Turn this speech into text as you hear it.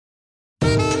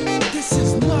This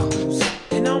is Knuckles,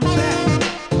 and I'm back.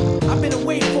 I've been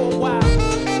away for a while,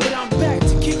 but I'm back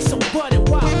to kick some butt in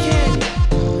Wild Canyon.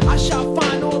 I shall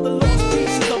find all the lost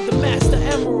pieces of the Master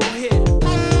Emerald here.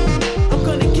 I'm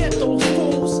gonna get those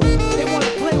fools. They wanna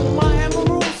play with my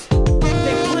emeralds?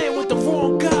 They playing with the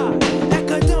wrong guy.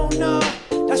 Echidna,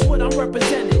 that's what I'm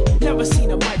representing. Never seen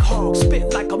a Mike Hogg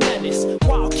spit like a menace.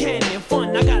 Wild Canyon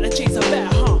fun, I gotta chase a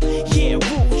bat, huh? Yeah,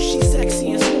 Rouge, she's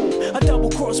sexy and smooth. A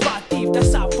double-cross spot thief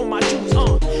that's out for my jewels,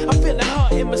 I'm feeling her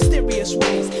in mysterious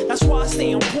ways. That's why I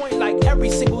stay on point like every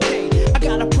single day. I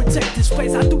gotta protect this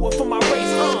place, I do it for my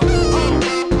race,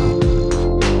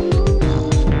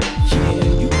 Yeah,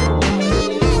 you know how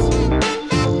it is.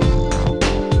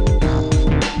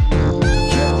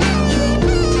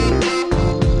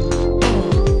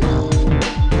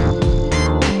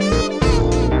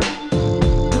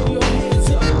 Do your hands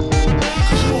up.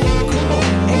 Come on.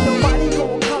 Ain't nobody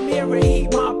gonna come here and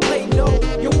eat my plate, no.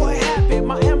 Yo, what happened?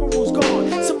 My emerald's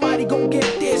gone. Somebody gon'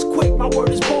 get this quick, my word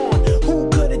is born. Who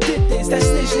coulda did this? That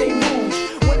snitch named Rouge.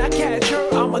 When I catch her,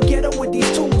 I'ma get her with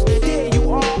these tools. There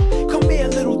you are. Come here,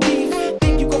 little thief.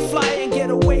 Think you gon' fly and get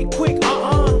away quick?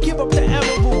 Give up the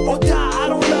emerald or die. I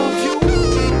don't love you.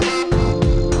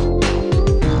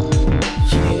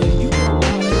 Yeah, you know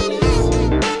how it is.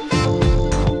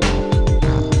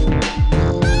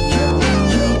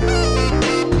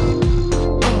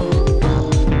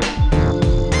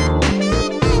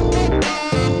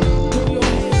 Do your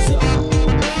hands up.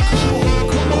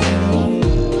 Come on.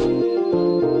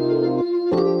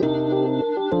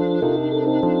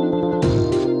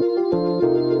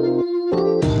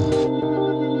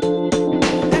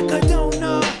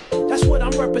 Echidna, that's what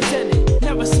I'm representing.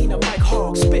 Never seen a Mike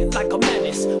Hogg spit like a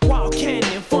menace. Wild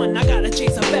Canyon fun, I gotta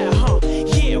chase a bat, huh?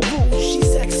 Yeah, Rouge,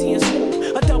 she's sexy and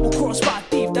smooth. A double-cross spot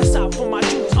thief that's out for my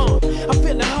jewels, I'm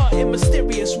feeling her in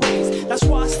mysterious ways. That's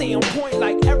why I stay on point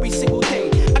like every single day.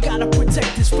 I gotta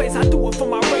protect this place, I do it for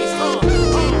my race,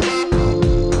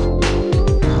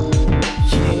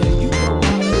 Yeah, you know how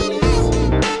it is.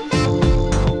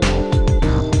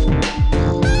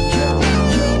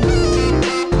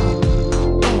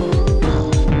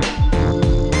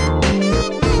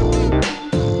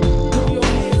 Do your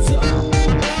hands up.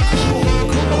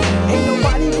 Come on. Ain't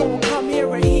nobody gonna come here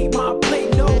and eat my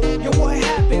plate, no. Yo, what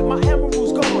happened? My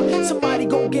emerald's gone. Somebody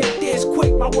gon' get this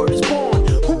quick, my word is born.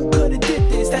 Who coulda did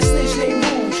this? That snitch named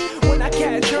Rouge. When I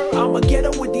catch her, I'ma get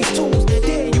her with these tools.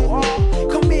 There you are.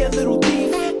 Come here, little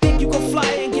thief. Think you gon' fly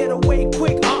and get away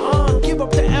quick? Give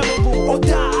up the emerald or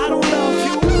die. I don't love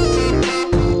you.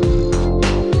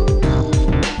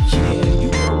 Yeah, you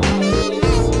know how it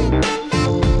is.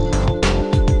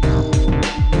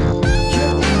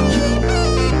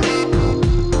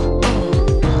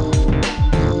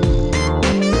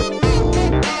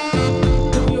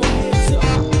 Do your hands up.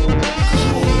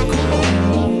 Come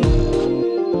on.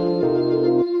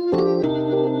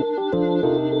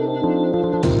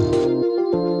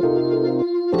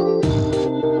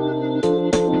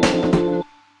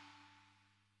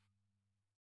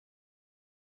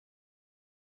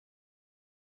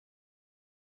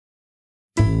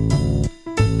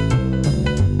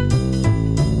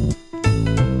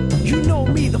 You know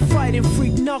me, the fighting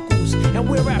freak Knuckles, and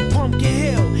we're at Pumpkin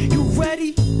Hill. You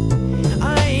ready?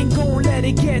 I ain't gon' let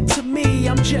it get to me.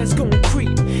 I'm just gon'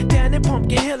 creep down in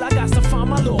Pumpkin Hill. I got to find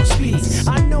my lost piece.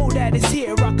 I know that it's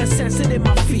here. I can sense it in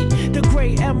my feet. The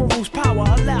great emerald's power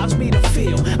allows me to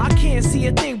feel. I can't see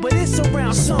a thing, but it's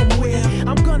around somewhere.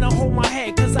 I'm gonna hold my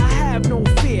head, cause I have no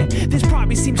fear. This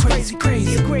probably seems crazy,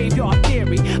 a graveyard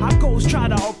theory. Our ghosts try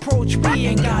to approach me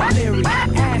and got leery.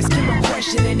 Ask him a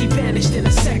question and he vanished in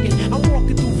a second. I'm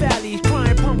walking through valleys,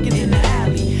 crying pumpkin in the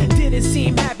alley. Didn't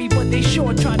seem happy, but they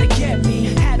sure tried to get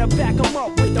me. Had to back him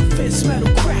up with a fist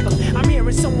metal crackle. I'm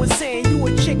hearing someone saying, you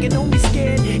a chicken, don't be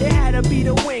scared. It had to be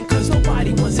the wind, cause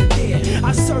nobody wasn't there.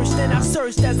 I searched and I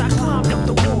searched as I climbed up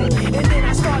the wall. And then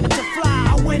I started to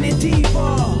fly, I went in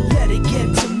deeper. Let it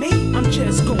get to me, I'm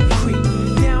just gon' creep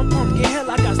down Pumpkin Hill,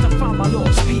 I got to find my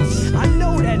lost piece. I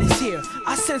know that it's here,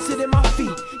 I sense it in my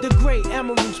feet. The great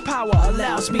emerald's power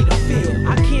allows me to feel.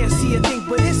 I can't see a thing,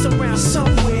 but it's around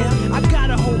somewhere. I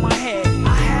gotta hold my head,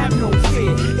 I have no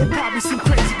fear. It probably seems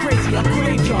crazy, a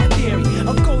graveyard theory.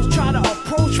 A ghost try to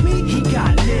approach me, he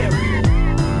got leery.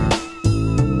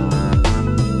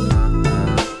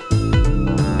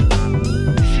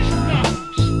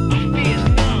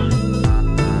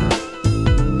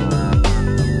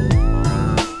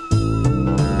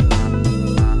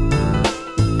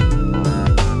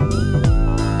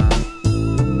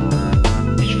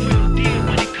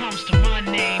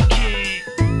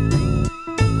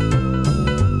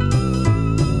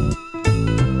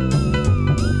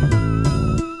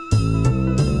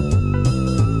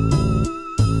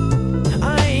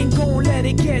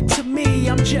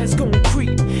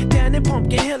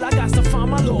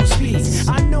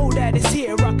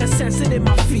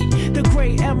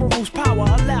 great emerald's power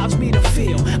allows me to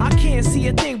feel. I can't see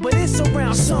a thing, but it's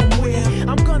around somewhere.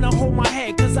 I'm gonna hold my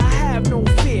head, cause I have no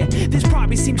fear. This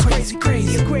probably seems crazy,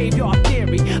 a graveyard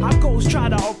theory. Our ghosts try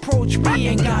to approach me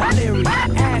and got leery.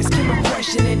 Ask him a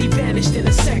question and he vanished in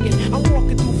a second. I'm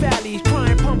walking through valleys,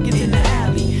 crying pumpkins in the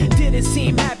alley. Didn't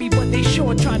seem happy, but they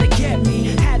sure tried to get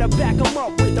me. Had to back them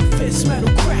up with a fist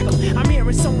metal crackle. I'm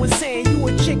hearing someone saying, you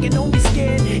a chicken, don't be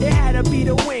scared. It had to be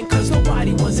the wind, cause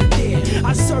nobody wasn't there.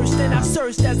 I searched and I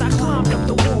searched as I climbed up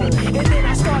the wall. And then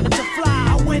I started to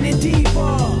fly, I went in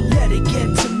deeper. Let it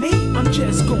get to me, I'm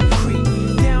just gonna creep.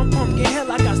 Down Pumpkin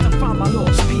Hill, I got to find my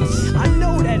lost piece. I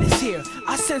know that it's here,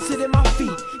 I sense it in my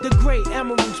feet. The great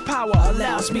emerald's power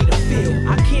allows me to feel.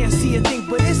 I can't see a thing,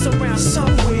 but it's around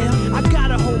somewhere. I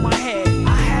gotta hold my head,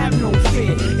 I have no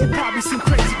fear. It probably seems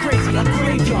crazy, a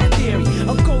graveyard theory.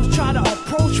 A ghost try to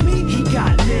approach me, he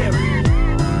got leery.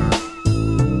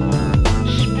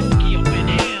 Spooky up in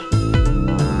here,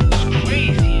 it's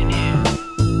crazy in here.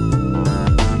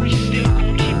 We still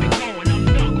gon' keep it going, I'm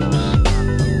Knuckles.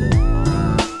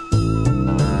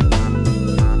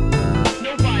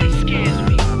 Nobody scares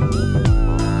me.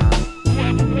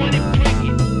 Whoever want it, bring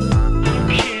it. I don't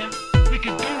care, we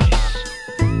can do this.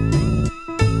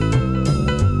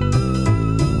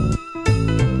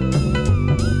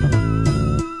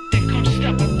 Then come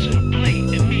step up to the plate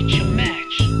and meet your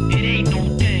match. It ain't no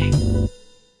thing.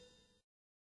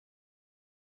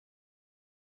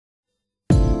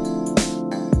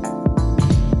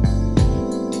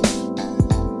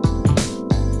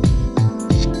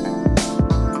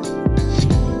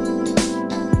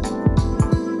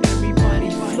 Everybody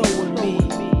flow with me.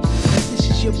 This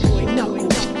is your boy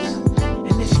Knuckles,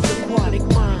 and this is Aquatic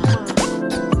Mind.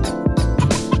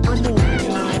 I'm on,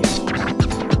 y'all.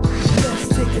 Let's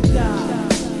take a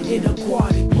dive in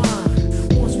Aquatic Mind.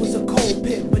 Once was a cold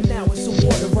pit, but now it's a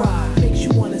water ride. Makes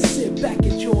you wanna sit back,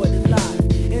 enjoy the life,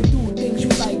 and do things you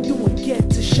like doing, get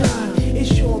to shine.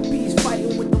 It's your bees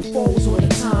fighting with them foes all the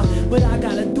time, but I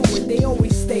gotta do it, they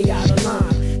always stay out of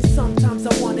line. Sometimes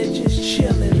I wanna just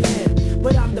chill and land,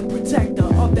 but I'm the protector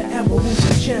of the emeralds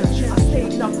and gems. I stay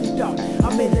knuckled up,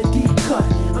 I'm in a deep cut.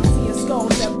 I'm seeing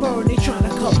skulls that burn, they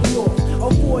tryna cut me off.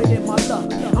 Avoiding my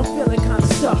luck, I'm feeling kinda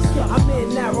stuck. I'm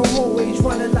in narrow hallways,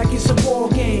 running like it's a ball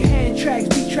game. Hand tracks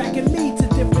be tracking me to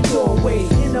different doorways.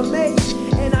 In a maze,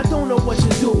 and I don't know what to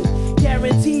do.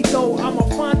 Guaranteed though, I'ma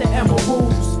find the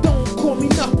emeralds. Don't call me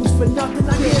Knuckles for nothing,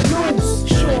 I get loose.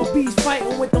 Sure bees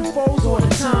fighting with them foes all the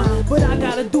time, but I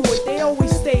gotta do it, they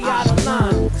always stay out of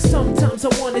line. Sometimes I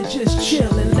wanna just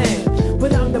chill and land,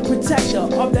 but I'm the protector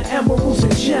of the emeralds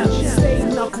and gems. Stay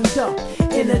knuckled up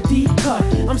in a deep cut.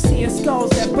 I'm seeing skulls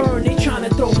that burn, they tryna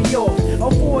throw me off.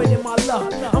 Avoiding my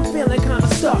luck, I'm feeling kinda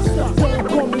stuck. Don't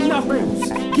call me Knuckles,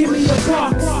 give me a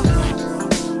box.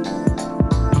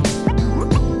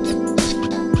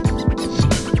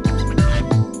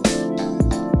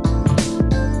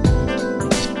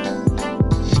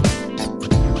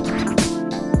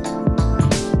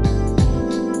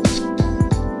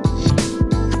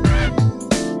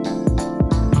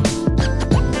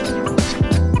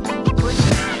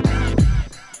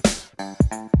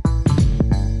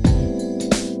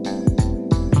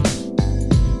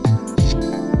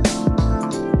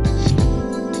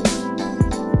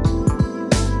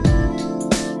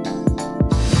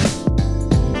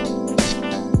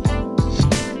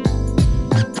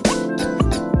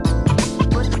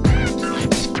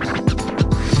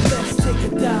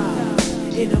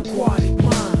 In Aquatic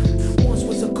Mind. Once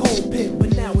was a cold pit,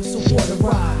 but now it's a water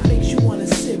ride. Makes you wanna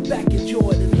sit back,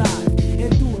 enjoy the life, and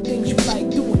do things you like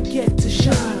doing, get to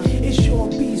shine. It's your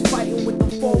bees fighting with them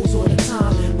foes all the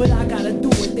time, but I gotta do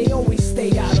it, they always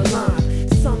stay out of line.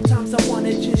 Sometimes I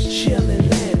wanna just chill and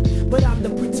land, but I'm the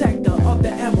protector of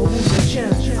the emeralds and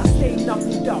gems. I stay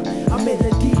knuckled up, I'm in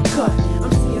a deep cut.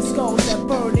 I'm seeing skulls that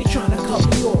burn, they tryna cut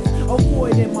me off.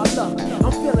 Avoiding my luck,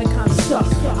 I'm feeling kinda stuck.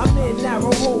 I'm in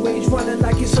narrow hallways, running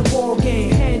like it's a ball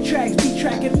game. Hand tracks be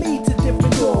tracking me to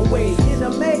different doorways. In a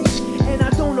maze, and I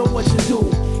don't know what to do.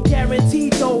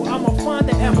 Guaranteed though, I'ma find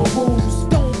the emeralds.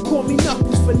 Don't call me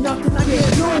Knuckles for nothing, I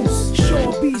get loose.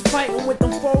 Sure bees fighting with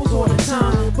them foes all the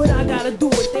time, but I gotta do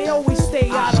it, they always stay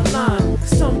out of line.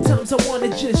 Sometimes I wanna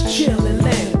just chill and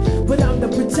land, but I'm the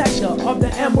protector of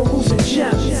the emeralds and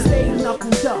gems. Stay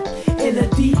knuckled up in a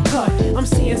deep cut. I'm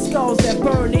seeing skulls that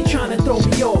burn, they tryna throw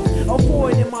me off.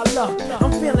 Avoiding my luck,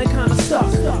 I'm feeling kinda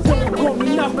stuck. Don't call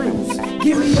me Knuckles,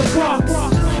 give me a box.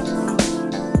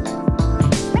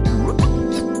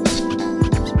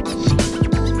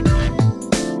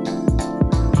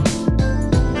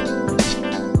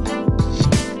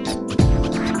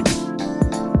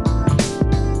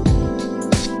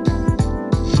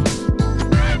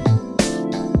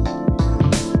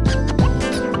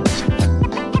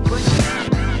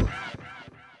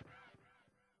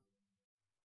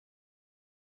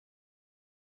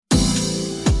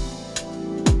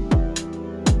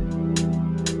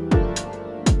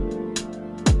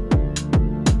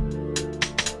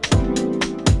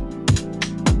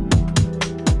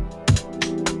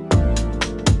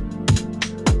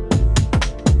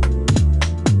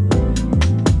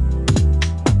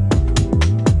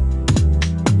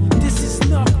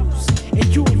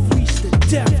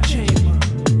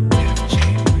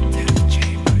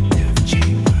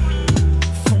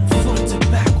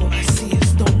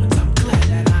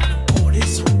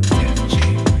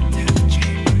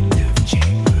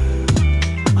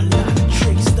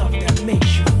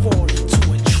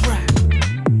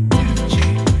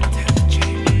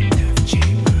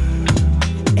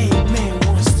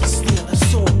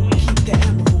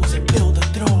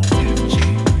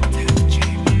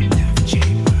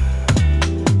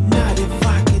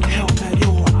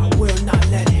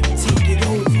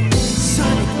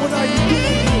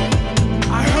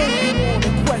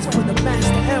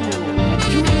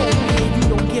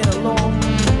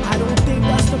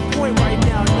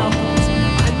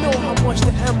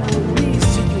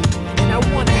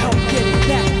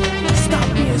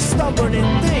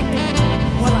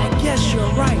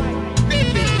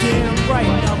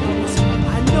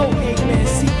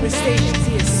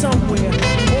 it somewhere.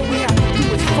 All we have to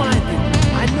do is find it.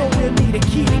 I know we'll need a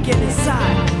key to get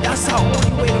inside. That's our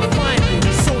only way to find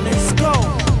it. So let's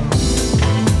go.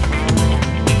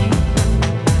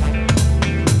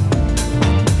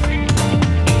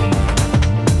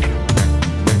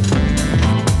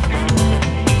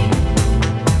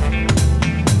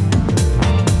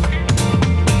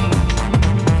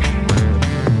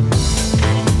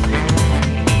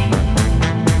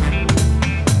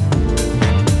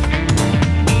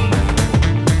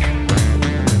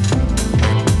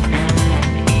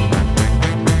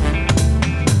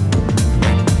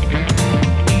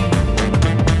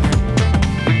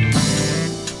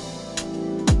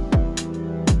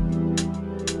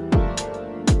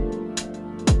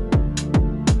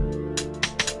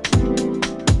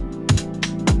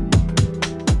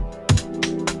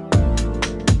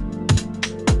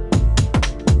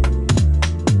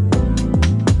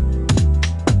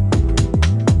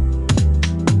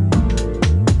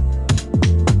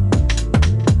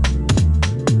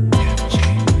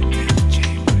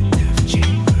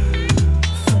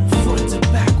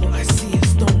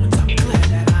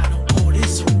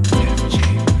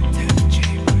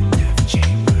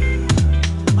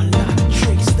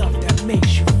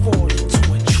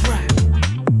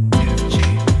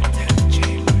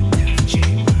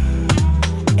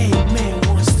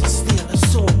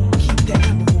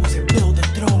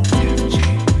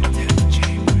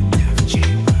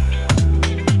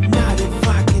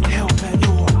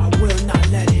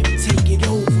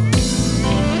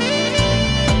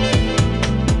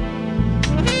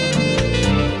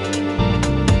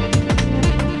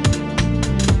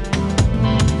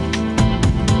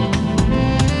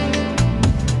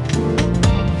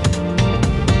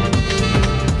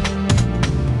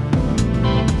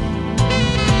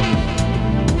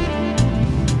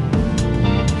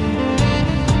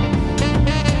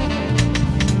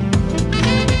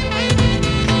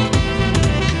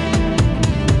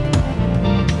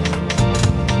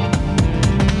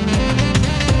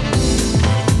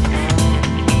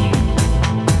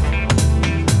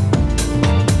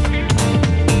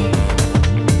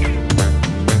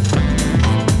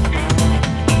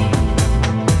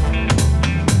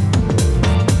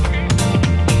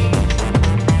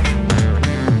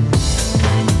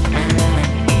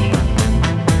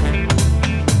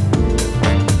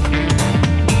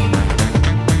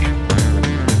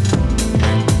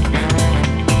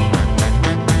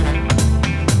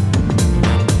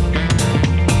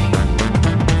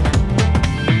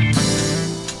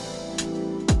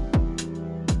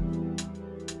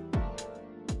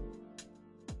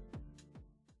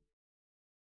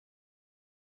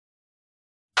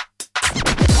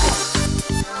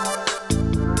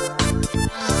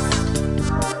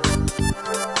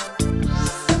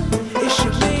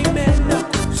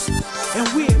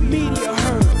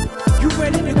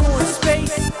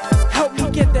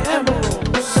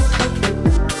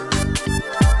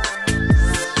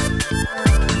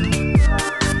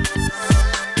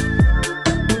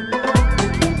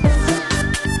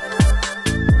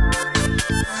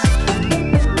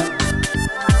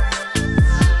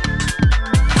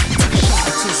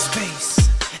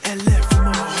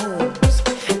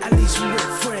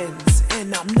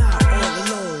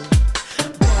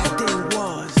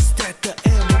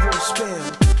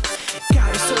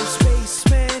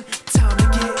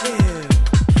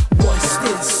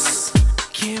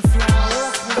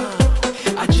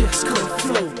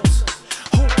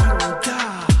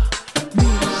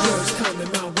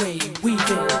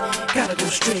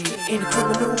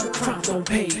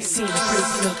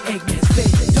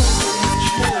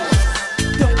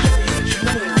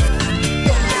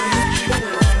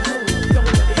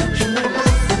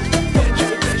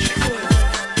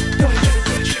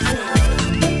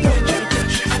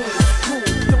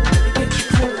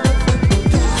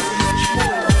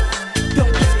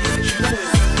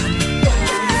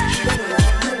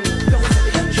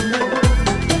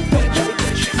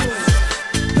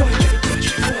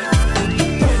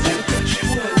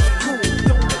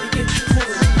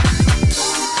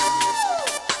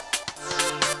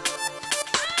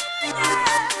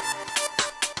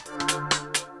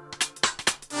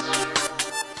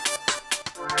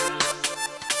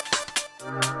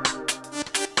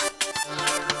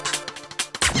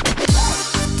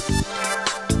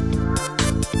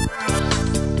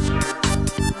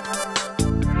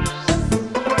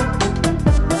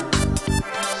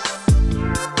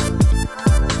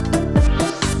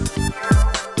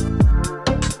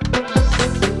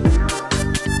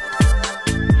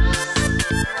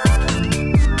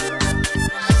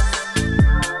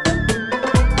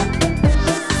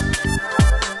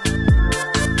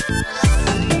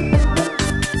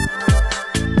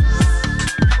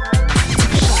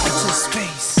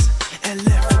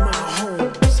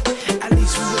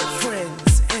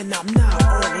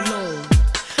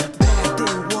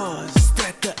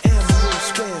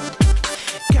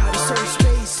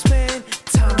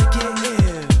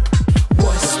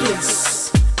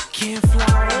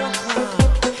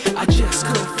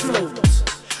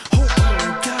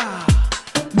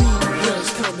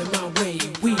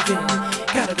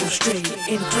 straight.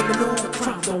 Any criminal,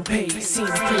 crime don't pay. Seen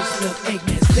the prison of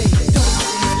Eggman's fade. Don't